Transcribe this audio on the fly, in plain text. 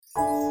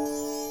Hello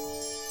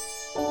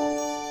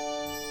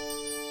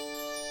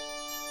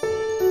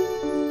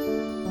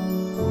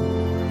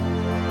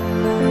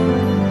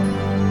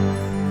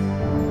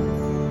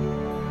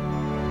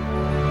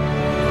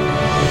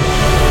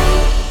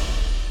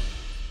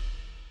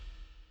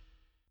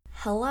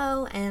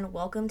and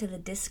welcome to the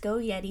Disco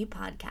Yeti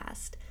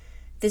podcast.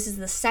 This is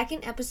the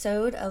second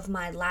episode of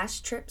my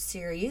Last Trip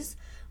series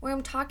where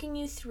I'm talking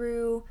you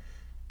through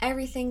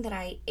everything that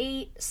I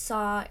ate,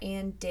 saw,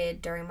 and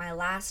did during my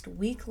last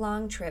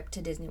week-long trip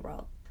to Disney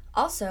World.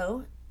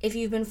 Also, if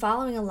you've been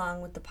following along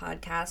with the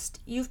podcast,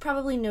 you've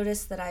probably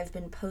noticed that I've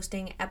been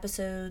posting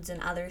episodes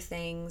and other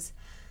things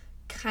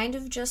kind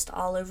of just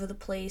all over the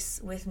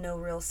place with no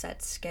real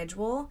set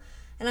schedule.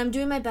 And I'm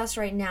doing my best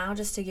right now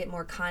just to get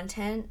more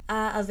content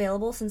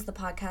available since the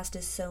podcast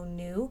is so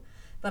new.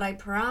 But I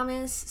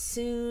promise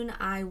soon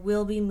I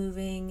will be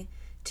moving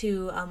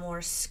to a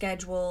more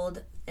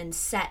scheduled and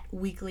set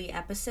weekly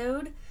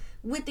episode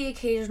with the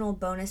occasional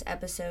bonus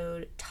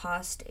episode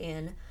tossed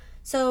in.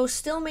 So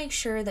still make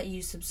sure that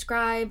you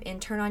subscribe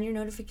and turn on your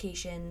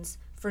notifications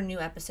for new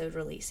episode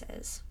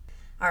releases.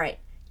 Alright,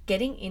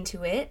 getting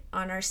into it,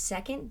 on our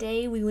second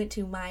day we went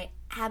to my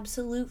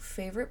absolute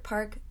favorite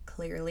park,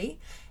 clearly,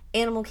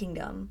 Animal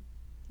Kingdom.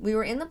 We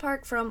were in the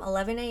park from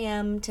 11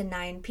 a.m. to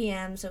 9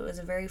 p.m., so it was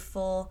a very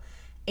full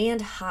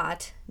and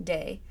hot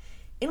day.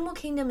 Animal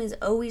Kingdom is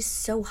always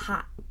so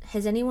hot.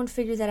 Has anyone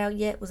figured that out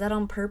yet? Was that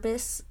on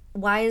purpose?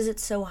 Why is it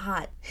so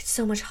hot? It's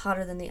so much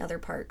hotter than the other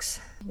parks.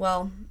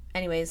 Well,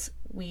 anyways,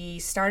 we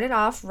started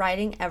off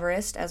riding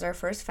Everest as our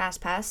first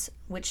Fast Pass,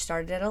 which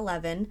started at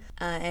 11.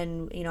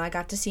 And I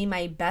got to see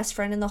my best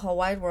friend in the whole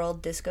wide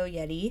world, Disco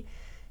Yeti.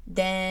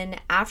 Then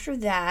after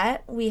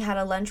that, we had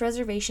a lunch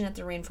reservation at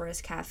the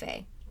Rainforest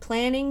Cafe.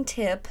 Planning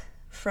tip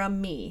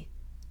from me: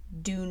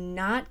 do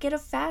not get a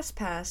Fast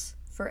Pass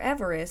for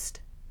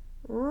Everest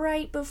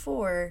right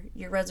before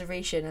your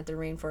reservation at the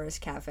Rainforest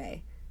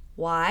Cafe.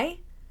 Why?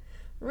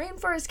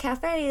 Rainforest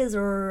Cafe is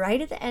right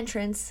at the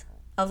entrance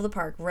of the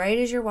park, right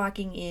as you're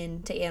walking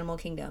into Animal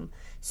Kingdom.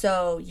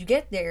 So you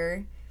get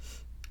there,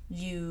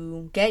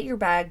 you get your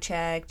bag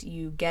checked,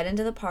 you get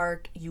into the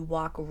park, you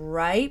walk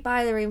right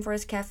by the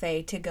Rainforest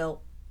Cafe to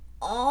go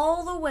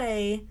all the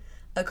way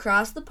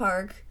across the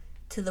park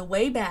to the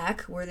way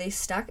back where they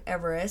stuck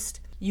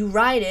Everest. You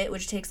ride it,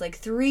 which takes like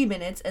 3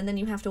 minutes, and then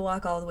you have to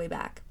walk all the way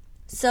back.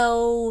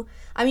 So,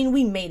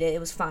 we made it.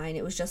 It was fine.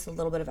 It was just a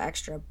little bit of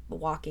extra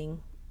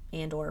walking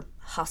and or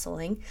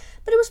hustling,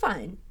 but it was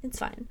fine. It's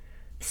fine.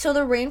 So the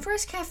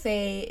Rainforest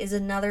Cafe is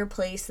another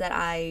place that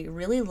I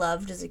really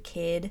loved as a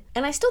kid,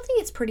 and I still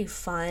think it's pretty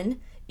fun,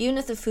 even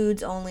if the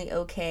food's only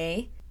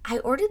okay. I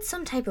ordered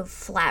some type of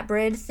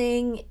flatbread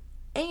thing,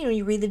 and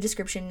you read the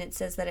description and it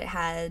says that it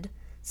had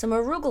some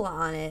arugula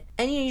on it,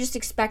 and you just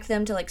expect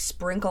them to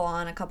sprinkle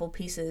on a couple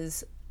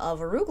pieces of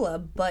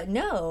arugula, but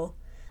no.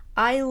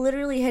 I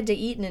literally had to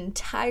eat an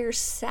entire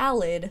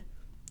salad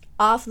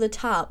off the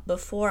top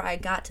before I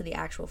got to the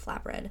actual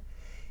flatbread.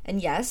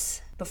 And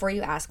yes, before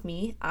you ask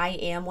me, I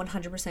am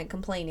 100%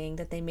 complaining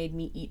that they made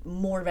me eat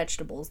more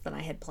vegetables than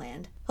I had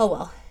planned. Oh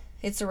well,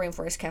 it's the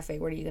Rainforest Cafe,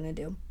 what are you gonna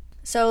do?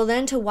 So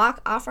then to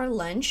walk off our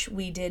lunch,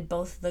 we did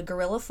both the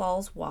Gorilla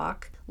Falls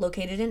Walk,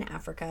 located in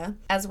Africa,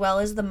 as well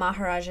as the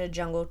Maharaja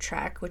Jungle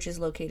Trek, which is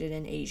located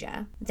in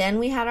Asia. Then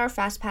we had our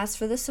Fast Pass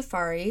for the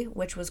safari,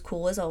 which was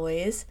cool as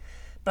always.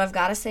 But I've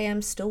got to say,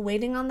 I'm still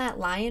waiting on that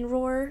lion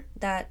roar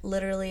that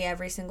literally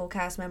every single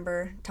cast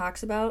member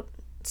talks about.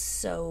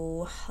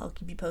 So I'll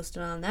keep you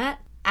posted on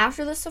that.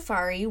 After the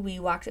safari, we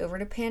walked over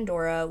to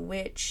Pandora,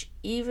 which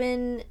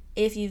even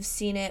if you've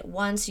seen it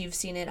once, you've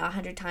seen it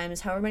 100 times,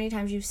 however many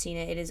times you've seen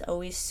it, it is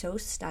always so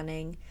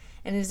stunning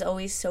and it is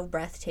always so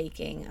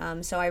breathtaking.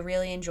 So I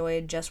really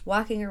enjoyed just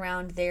walking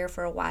around there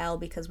for a while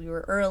because we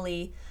were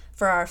early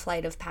for our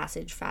Flight of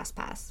Passage Fast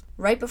Pass.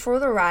 Right before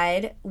the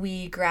ride,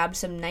 we grabbed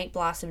some Night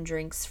Blossom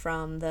drinks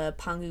from the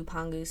Pangu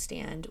Pangu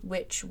stand,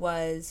 which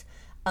was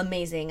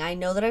amazing. I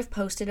know that I've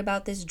posted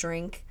about this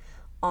drink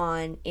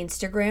on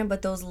Instagram,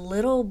 but those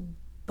little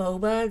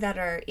boba that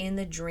are in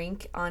the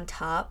drink on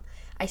top,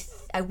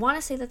 I want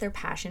to say that they're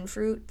passion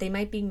fruit. They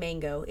might be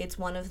mango. It's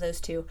one of those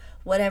two.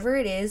 Whatever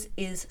it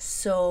is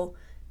so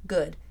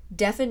good.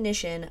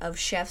 Definition of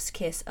chef's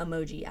kiss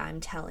emoji, I'm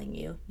telling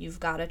you. You've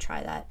got to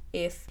try that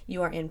if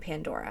you are in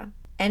Pandora.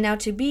 And now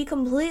to be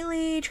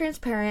completely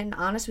transparent and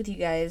honest with you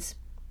guys,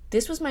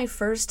 this was my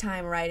first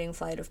time riding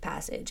Flight of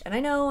Passage, and I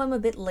know I'm a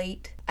bit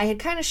late. I had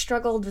kind of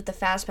struggled with the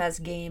Fast Pass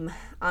game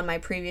on my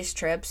previous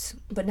trips,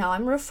 but now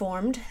I'm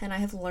reformed and I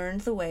have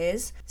learned the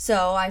ways,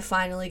 so I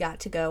finally got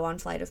to go on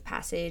Flight of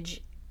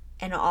Passage,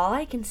 and all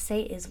I can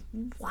say is,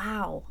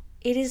 wow,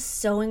 it is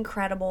so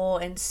incredible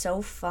and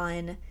so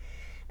fun,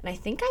 and I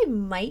think I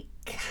might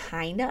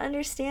kind of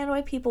understand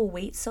why people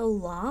wait so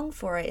long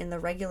for it in the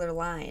regular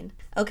line.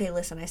 Okay,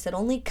 listen, I said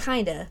only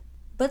kinda,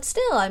 but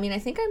still, I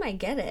think I might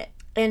get it.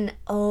 And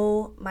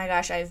oh my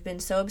gosh, I've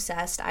been so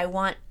obsessed. I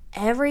want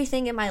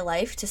everything in my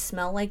life to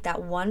smell like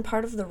that one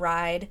part of the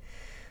ride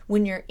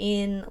when you're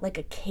in like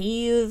a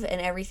cave and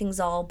everything's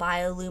all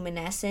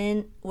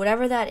bioluminescent.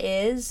 Whatever that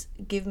is,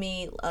 give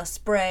me a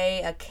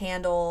spray, a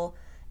candle,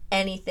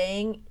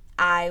 anything.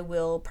 I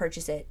will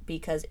purchase it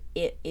because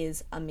it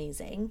is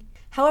amazing.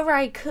 However,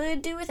 I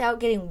could do without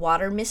getting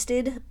water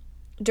misted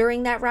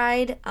during that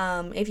ride.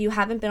 If you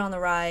haven't been on the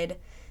ride,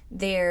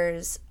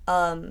 there's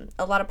a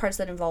lot of parts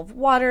that involve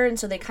water, and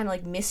so they kind of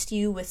like mist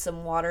you with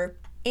some water.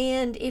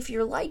 And if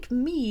you're like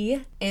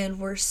me and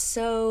were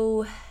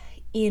so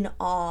in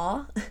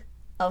awe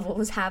of what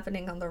was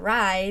happening on the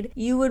ride,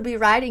 you would be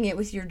riding it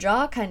with your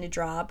jaw kind of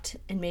dropped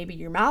and maybe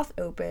your mouth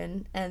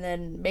open, and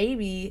then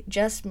maybe,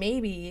 just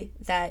maybe,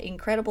 that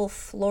incredible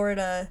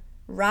Florida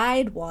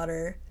ride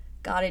water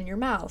got in your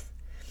mouth.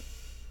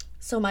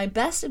 So my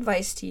best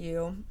advice to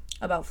you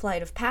about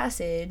Flight of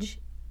Passage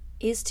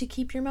is to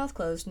keep your mouth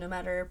closed, no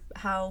matter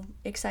how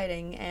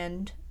exciting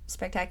and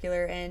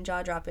spectacular and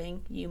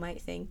jaw-dropping you might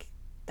think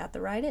that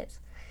the ride is.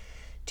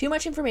 Too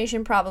much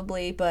information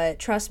probably, but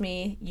trust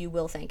me, you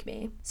will thank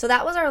me. So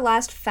that was our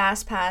last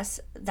Fast Pass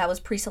that was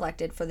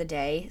pre-selected for the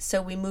day,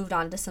 so we moved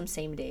on to some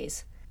same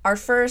days. Our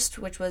first,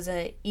 which was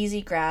an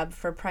easy grab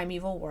for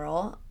Primeval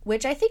Whirl,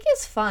 which I think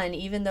is fun,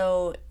 even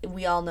though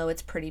we all know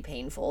it's pretty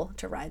painful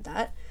to ride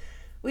that.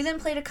 We then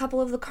played a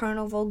couple of the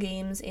carnival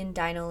games in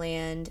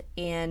Dinoland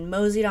and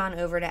moseyed on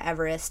over to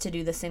Everest to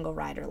do the single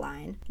rider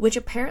line, which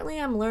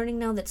apparently I'm learning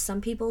now that some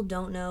people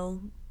don't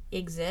know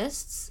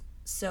exists.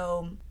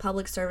 So,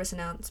 public service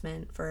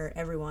announcement for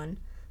everyone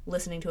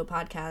listening to a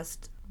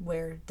podcast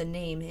where the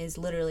name is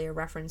literally a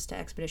reference to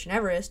Expedition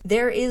Everest.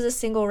 There is a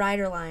single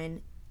rider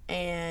line,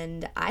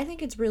 and I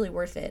think it's really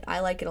worth it.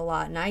 I like it a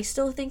lot, and I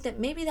still think that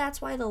maybe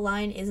that's why the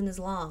line isn't as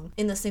long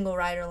in the single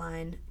rider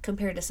line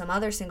compared to some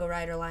other single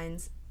rider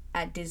lines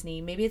at Disney.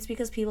 Maybe it's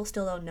because people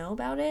still don't know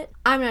about it.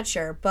 I'm not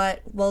sure,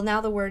 but well, now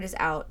the word is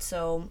out,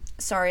 so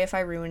sorry if I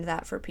ruined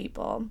that for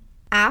people.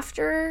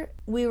 After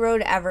we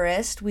rode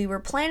Everest, we were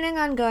planning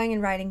on going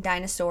and riding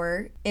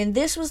Dinosaur, and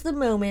this was the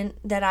moment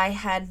that I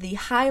had the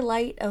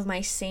highlight of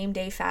my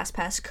same-day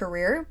FastPass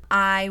career.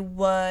 I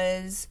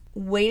was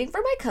waiting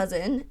for my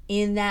cousin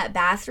in that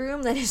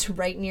bathroom that is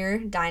right near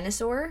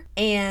Dinosaur,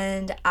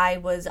 and I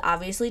was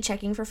obviously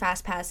checking for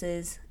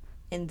FastPasses,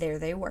 and there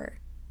they were.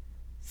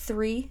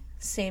 3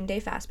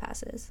 same-day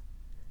FastPasses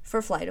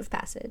for Flight of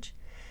Passage.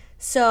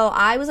 So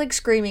I was like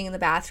screaming in the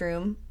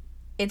bathroom.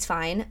 It's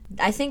fine.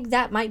 I think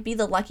that might be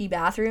the lucky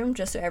bathroom,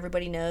 just so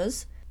everybody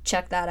knows.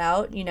 Check that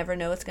out. You never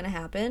know what's going to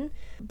happen.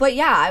 But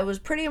yeah, I was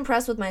pretty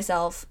impressed with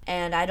myself,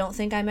 and I don't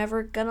think I'm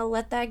ever going to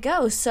let that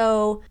go.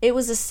 So it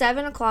was a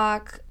 7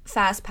 o'clock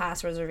Fast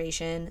Pass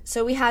reservation.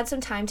 So we had some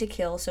time to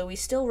kill. So we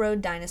still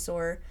rode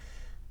Dinosaur,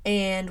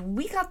 and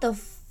we got the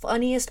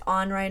funniest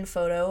on-ride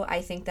photo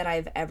I think that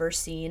I've ever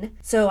seen.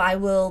 So I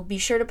will be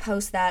sure to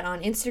post that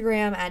on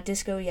Instagram at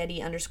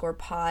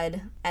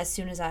discoyeti_pod as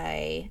soon as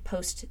I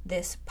post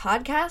this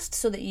podcast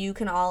so that you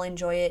can all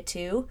enjoy it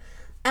too.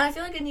 And I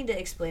feel like I need to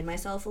explain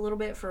myself a little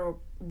bit for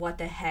what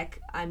the heck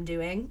I'm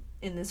doing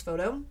in this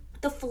photo.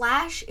 The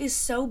flash is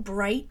so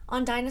bright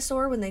on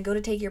Dinosaur when they go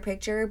to take your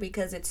picture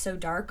because it's so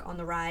dark on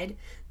the ride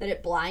that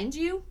it blinds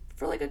you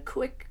for like a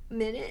quick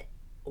minute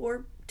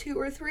or 2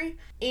 or 3,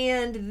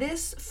 and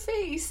this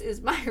face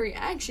is my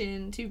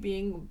reaction to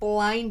being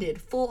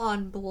blinded,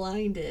 full-on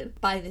blinded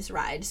by this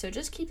ride. So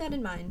just keep that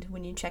in mind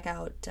when you check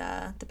out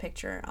the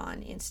picture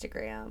on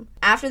Instagram.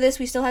 After this,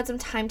 we still had some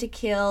time to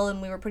kill,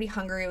 and we were pretty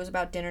hungry. It was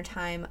about dinner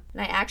time,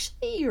 and I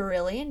actually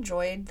really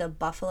enjoyed the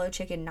buffalo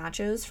chicken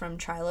nachos from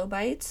Trilo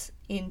Bites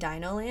in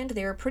Dinoland.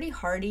 They were pretty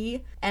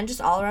hearty and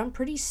just all around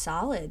pretty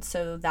solid.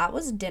 So that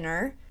was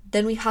dinner.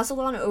 Then we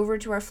hustled on over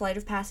to our Flight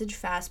of Passage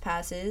Fast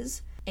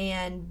Passes.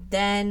 And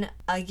then,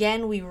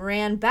 again, we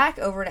ran back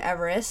over to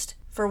Everest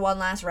for one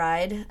last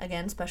ride.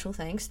 Again, special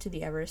thanks to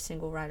the Everest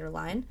Single Rider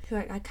Line, who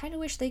I kind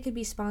of wish they could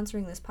be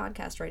sponsoring this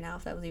podcast right now,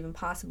 if that was even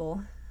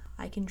possible.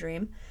 I can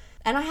dream.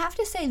 And I have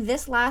to say,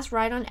 this last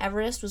ride on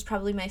Everest was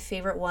probably my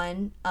favorite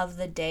one of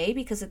the day,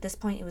 because at this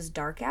point it was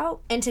dark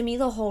out. And to me,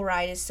 the whole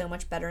ride is so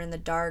much better in the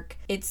dark.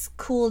 It's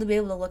cool to be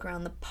able to look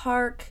around the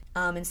park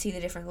and see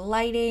the different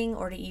lighting,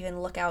 or to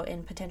even look out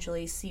and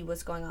potentially see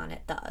what's going on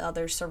at the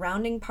other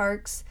surrounding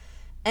parks.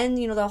 And,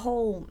 you know, the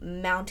whole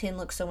mountain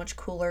looks so much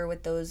cooler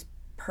with those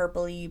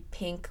purpley,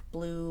 pink,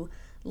 blue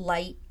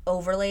light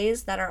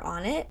overlays that are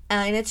on it.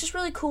 And it's just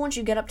really cool once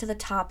you get up to the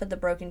top of the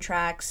broken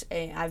tracks.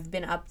 I've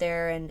been up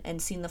there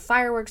and seen the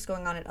fireworks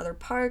going on at other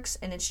parks,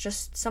 and it's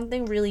just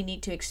something really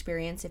neat to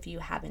experience if you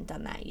haven't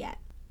done that yet.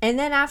 And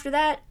then after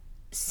that,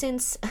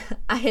 since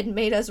I had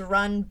made us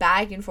run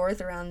back and forth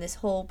around this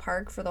whole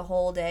park for the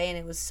whole day and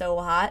it was so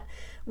hot,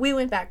 we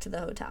went back to the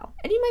hotel.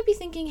 And you might be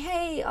thinking,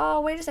 hey,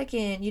 wait a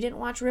second, you didn't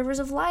watch Rivers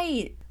of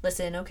Light.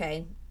 Listen,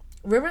 okay,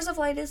 Rivers of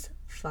Light is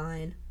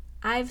fine.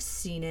 I've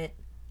seen it.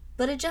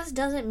 But it just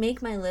doesn't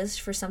make my list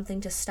for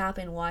something to stop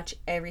and watch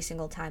every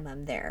single time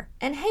I'm there.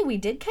 And hey, we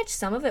did catch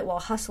some of it while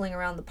hustling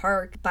around the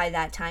park by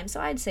that time,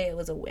 so I'd say it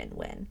was a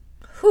win-win.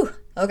 Whew,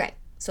 okay.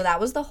 So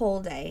that was the whole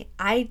day.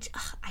 I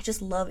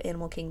just love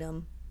Animal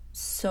Kingdom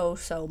so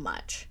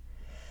much.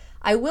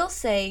 I will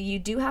say you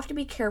do have to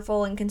be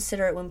careful and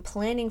considerate when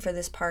planning for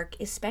this park,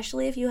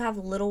 especially if you have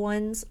little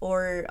ones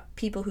or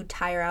people who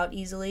tire out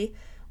easily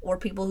or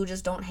people who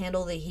just don't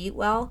handle the heat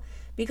well,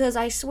 because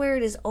I swear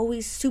it is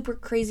always super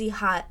crazy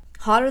hot,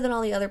 hotter than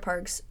all the other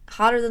parks,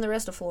 hotter than the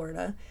rest of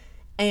Florida.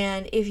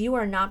 And if you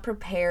are not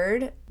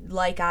prepared,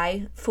 like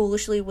I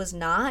foolishly was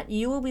not,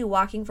 you will be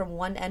walking from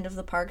one end of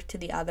the park to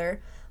the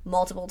other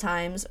multiple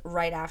times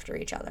right after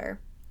each other.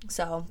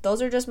 So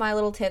those are just my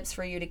little tips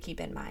for you to keep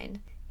in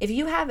mind. If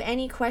you have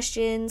any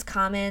questions,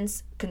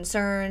 comments,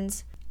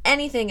 concerns,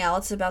 anything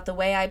else about the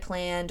way I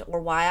planned or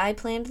why I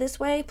planned this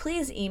way,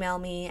 please email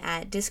me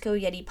at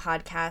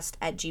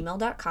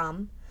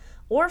discoyetipodcast@gmail.com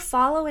or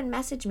follow and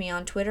message me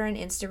on Twitter and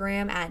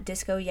Instagram at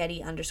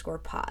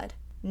discoyeti_pod.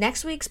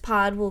 Next week's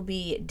pod will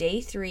be Day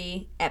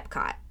 3,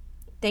 Epcot.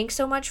 Thanks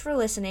so much for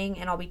listening,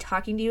 and I'll be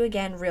talking to you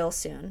again real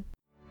soon.